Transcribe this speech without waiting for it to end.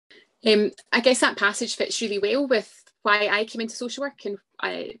I guess that passage fits really well with why I came into social work, and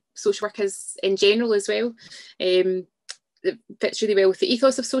social work is in general as well. It fits really well with the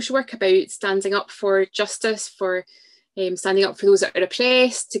ethos of social work about standing up for justice, for standing up for those that are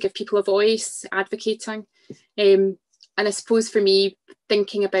oppressed, to give people a voice, advocating. And I suppose for me,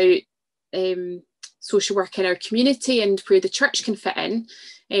 thinking about social work in our community and where the church can fit in,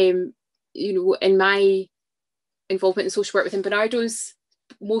 in my involvement in social work within Barnardo's,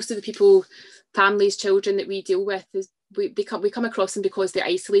 most of the people, families, children that we deal with, we come across them because they're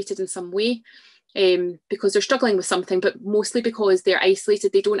isolated in some way, because they're struggling with something, but mostly because they're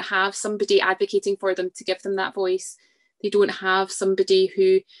isolated. They don't have somebody advocating for them to give them that voice. They don't have somebody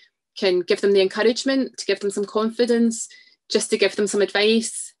who can give them the encouragement, to give them some confidence, just to give them some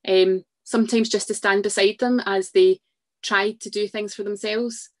advice, sometimes just to stand beside them as they try to do things for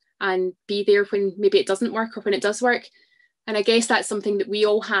themselves and be there when maybe it doesn't work or when it does work. And I guess that's something that we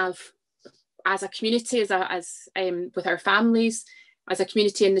all have as a community, as with our families, as a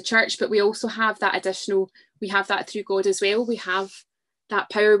community in the church, but we also have that additional, we have that through God as well. We have that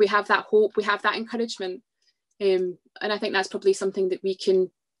power, we have that hope, we have that encouragement. And I think that's probably something that we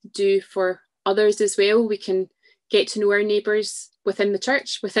can do for others as well. We can get to know our neighbours within the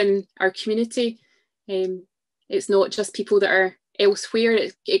church, within our community. It's not just people that are elsewhere.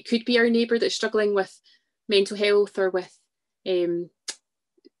 It could be our neighbour that's struggling with mental health or with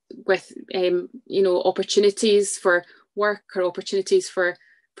opportunities for work or opportunities for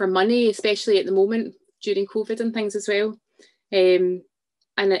money, especially at the moment during COVID and things as well. And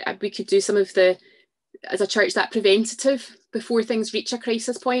we could do some of the, as a church, that preventative before things reach a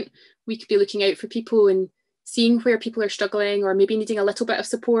crisis point. We could be looking out for people and seeing where people are struggling or maybe needing a little bit of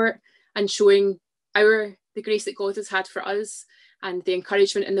support, and showing the grace that God has had for us and the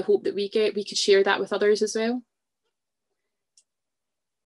encouragement and the hope that we get. We could share that with others as well.